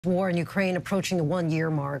War in Ukraine approaching the one-year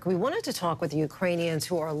mark. We wanted to talk with the Ukrainians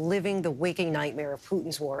who are living the waking nightmare of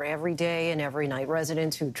Putin's war every day and every night.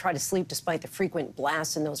 Residents who try to sleep despite the frequent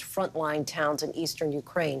blasts in those frontline towns in eastern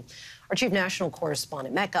Ukraine. Our chief national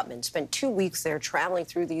correspondent, Matt Gutman, spent 2 weeks there traveling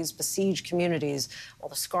through these besieged communities. While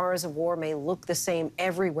the scars of war may look the same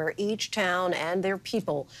everywhere, each town and their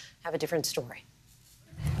people have a different story.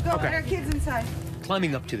 Go, put our kids inside.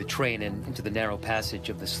 Climbing up to the train and into the narrow passage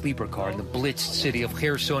of the sleeper car in the blitzed city of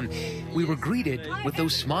Kherson, we were greeted with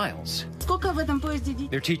those smiles.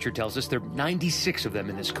 Their teacher tells us there are 96 of them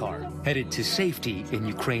in this car, headed to safety in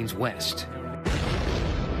Ukraine's west.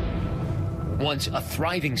 Once a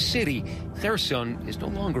thriving city, Kherson is no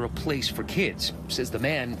longer a place for kids, says the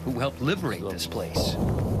man who helped liberate this place.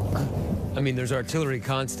 I mean, there's artillery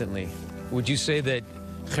constantly. Would you say that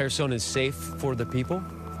Kherson is safe for the people?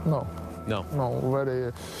 No. No. No,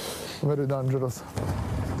 very, very dangerous.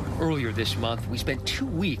 Earlier this month, we spent 2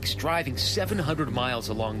 weeks driving 700 miles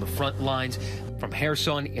along the front lines from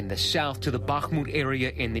Kherson in the south to the Bakhmut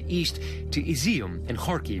area in the east to Izium and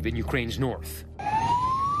Kharkiv in Ukraine's north.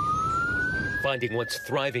 Finding once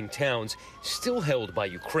thriving towns still held by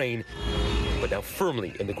Ukraine, but now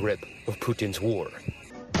firmly in the grip of Putin's war.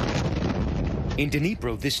 In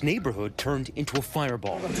Dnipro, this neighborhood turned into a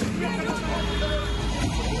fireball.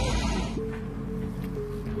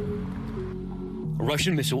 A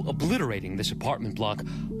Russian missile obliterating this apartment block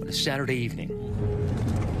on a Saturday evening.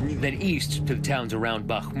 Then east to the towns around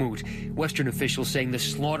Bakhmut, Western officials saying the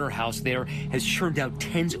slaughterhouse there has churned out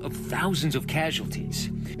tens of thousands of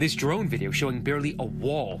casualties. This drone video showing barely a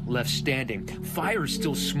wall left standing. Fires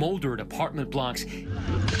still smolder at apartment blocks.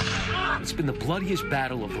 It's been the bloodiest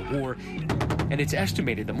battle of the war, and it's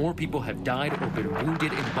estimated that more people have died or been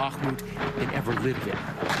wounded in Bakhmut than ever lived there.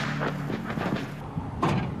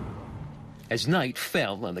 As night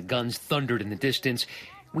fell and the guns thundered in the distance,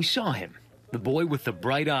 we saw him, the boy with the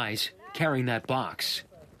bright eyes, carrying that box.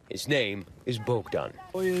 His name is Bogdan.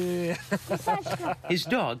 His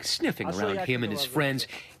dog sniffing around him and his friends,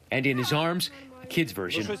 and in his arms, a kid's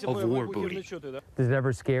version of war booty. Does it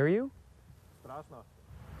ever scare you?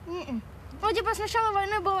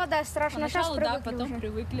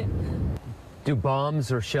 Do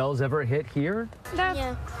bombs or shells ever hit here?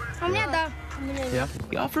 Yeah.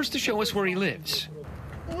 He offers to show us where he lives.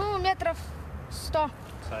 Oh,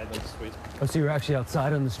 so you're actually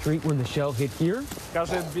outside on the street when the shell hit here?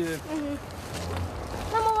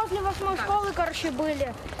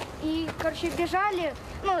 И, бежали,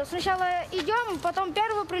 сначала идем, потом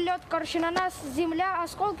первый прилет, на нас земля,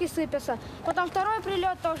 осколки сыпятся. Потом второй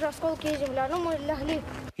прилет, тоже осколки и земля. Мы легли.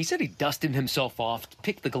 He said he dusted himself off,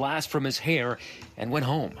 picked the glass from his hair, and went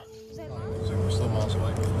home. So we're still miles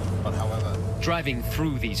away, but however... Driving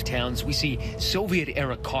through these towns, we see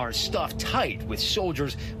Soviet-era cars stuffed tight with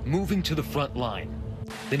soldiers moving to the front line.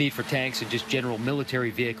 The need for tanks and just general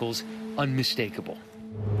military vehicles, unmistakable.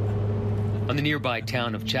 On the nearby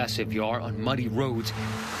town of Chasiv Yar, on muddy roads,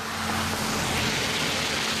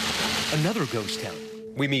 another ghost town.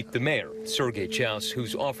 We meet the mayor, Sergei Chaus,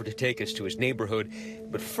 who's offered to take us to his neighborhood.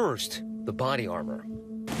 But first, the body armor.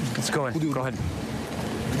 Let's go in. Go ahead.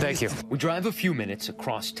 Thank you. We drive a few minutes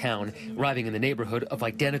across town, arriving in the neighborhood of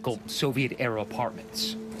identical Soviet-era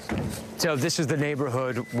apartments. So this is the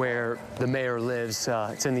neighborhood where the mayor lives.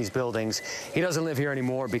 It's in these buildings. He doesn't live here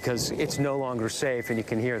anymore because it's no longer safe, and you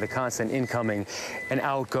can hear the constant incoming and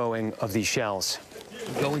outgoing of these shells.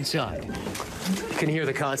 Go inside. You can hear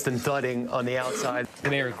the constant thudding on the outside. The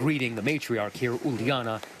mayor greeting the matriarch here,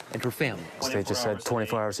 Uliana, and her family. They just said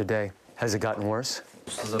 24 hours a day. Has it gotten worse?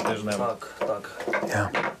 Yeah.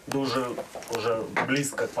 Уже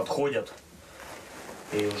близко подходят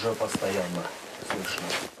и уже постоянно слышно.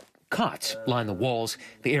 Cots line the walls,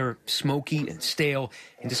 the air smoky and stale,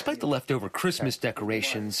 and despite the leftover Christmas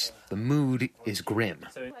decorations, the mood is grim.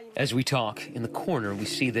 As we talk, in the corner, we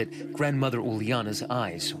see that grandmother Uliana's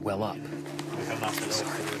eyes well up.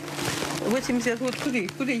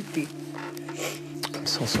 I'm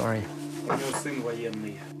so sorry.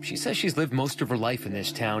 She says she's lived most of her life in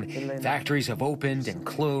this town. Factories have opened and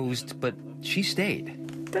closed, but she stayed.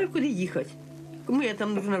 Кому я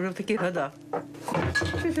там нужна вже в таких годах?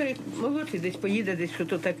 Щось молодший десь поїде, десь що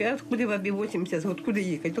то таке, а куди вам 80 років, куди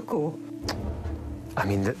їхати, до кого? I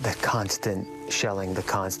mean, the constant shelling, the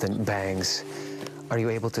constant bangs. Are you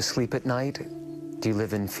able to sleep at night? Do you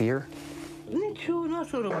live in fear? Нічого, ну а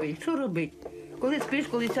що робити? Що робити? Коли спиш,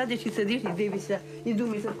 коли сядеш і сидиш, і дивишся, і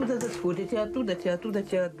думаєш, куди заскочити, чи оттуда, чи оттуда,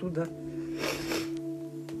 чи оттуда.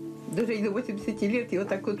 Дуже й до 80 років, і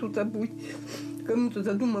отак отут будь. Кому-то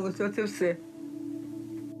задумалося, оце все.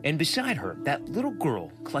 And beside her, that little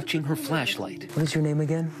girl clutching her flashlight. What is your name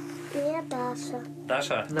again? Я Даша.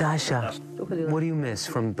 Dasha. What do you miss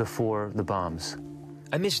from before the bombs?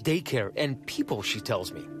 I miss daycare and people, she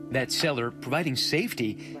tells me. That cellar providing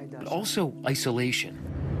safety, but also isolation.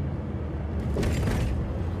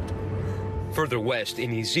 Further west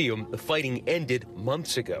in Izium, the fighting ended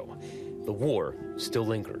months ago. The war still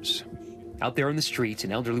lingers. Out there in the streets,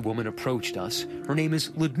 an elderly woman approached us. Her name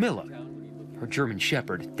is Ludmila. Her German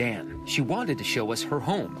shepherd, Dan. She wanted to show us her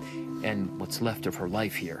home and what's left of her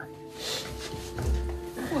life here.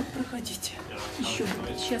 Вот, проходите. Еще.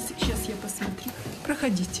 Сейчас я посмотрю.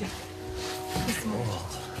 Проходите.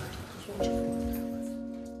 Посмотрите.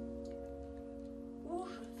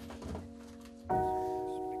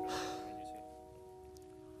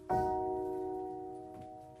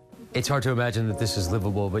 It's hard to imagine that this is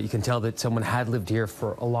livable, but you can tell that someone had lived here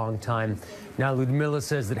for a long time. Now, Ludmila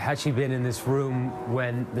says that had she been in this room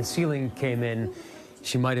when the ceiling came in,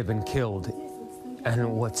 she might have been killed.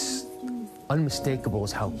 And what's unmistakable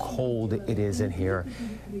is how cold it is in here.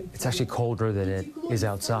 It's actually colder than it is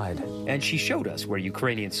outside. And she showed us where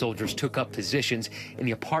Ukrainian soldiers took up positions in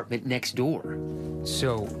the apartment next door.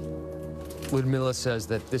 So, Ludmila says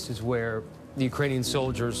that this is where the Ukrainian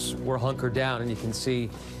soldiers were hunkered down, and you can see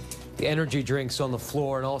the energy drinks on the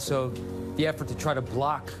floor and also the effort to try to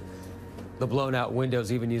block the blown out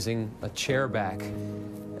windows, even using a chair back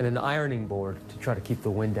and an ironing board to try to keep the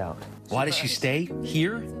wind out. Why does she stay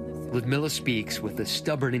here? Ludmila speaks with the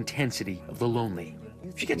stubborn intensity of the lonely.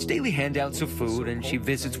 She gets daily handouts of food and she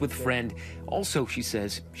visits with friend. Also, she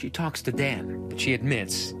says, she talks to Dan, but she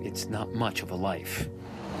admits it's not much of a life.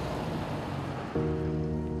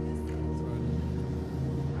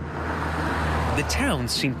 The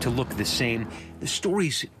towns seem to look the same. The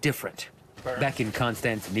story's different. Back in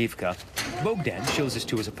Konstantinivka, Bogdan shows us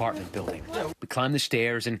to his apartment building. We climb the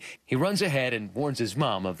stairs and he runs ahead and warns his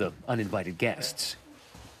mom of the uninvited guests.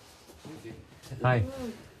 Hi,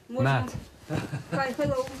 Matt. Hi,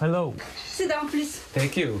 hello. Hello. Sit down, please.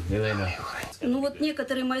 Thank you, Elena. Ну вот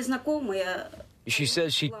некоторые мои знакомые. She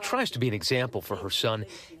says she tries to be an example for her son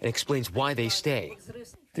and explains why they stay.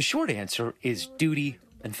 The short answer is duty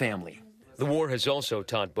and family. The war has also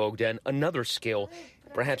taught Bogdan another skill,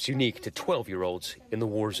 perhaps unique to 12-year-olds in the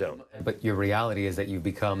war zone. But your reality is that you've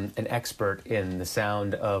become an expert in the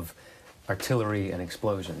sound of artillery and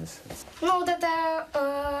explosions. Ну, вот это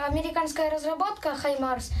американская разработка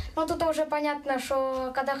HIMARS. Но тут уже понятно,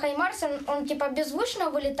 что когда HIMARS, он типа беззвучно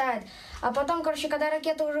вылетает, а потом, короче, когда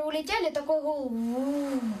ракеты уже улетели, такой гул.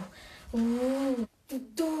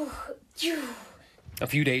 A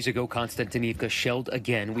few days ago, Konstantinivka shelled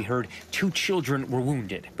again. We heard 2 children were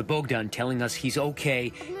wounded, but Bogdan telling us he's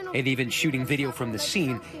okay and even shooting video from the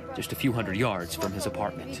scene just a few hundred yards from his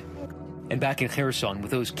apartment. And back in Kherson, with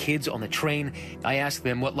those kids on the train, I asked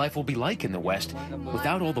them what life will be like in the West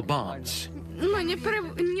without all the bombs. It's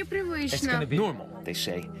going to be normal, they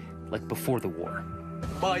say, like before the war.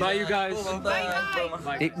 Bye, you guys.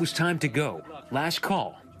 Bye. It was time to go. Last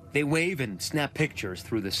call. They wave and snap pictures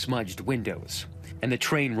through the smudged windows. And the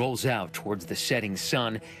train rolls out towards the setting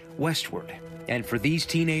sun, westward. And for these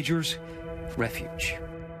teenagers, refuge.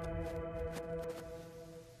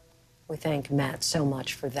 We thank Matt so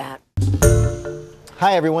much for that.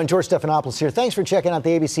 Hi, everyone. George Stephanopoulos here. Thanks for checking out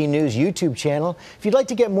the ABC News YouTube channel. If you'd like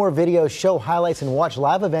to get more videos, show highlights, and watch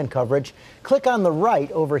live event coverage, click on the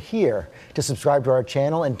right over here to subscribe to our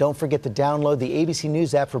channel. And don't forget to download the ABC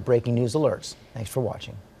News app for breaking news alerts. Thanks for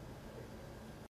watching.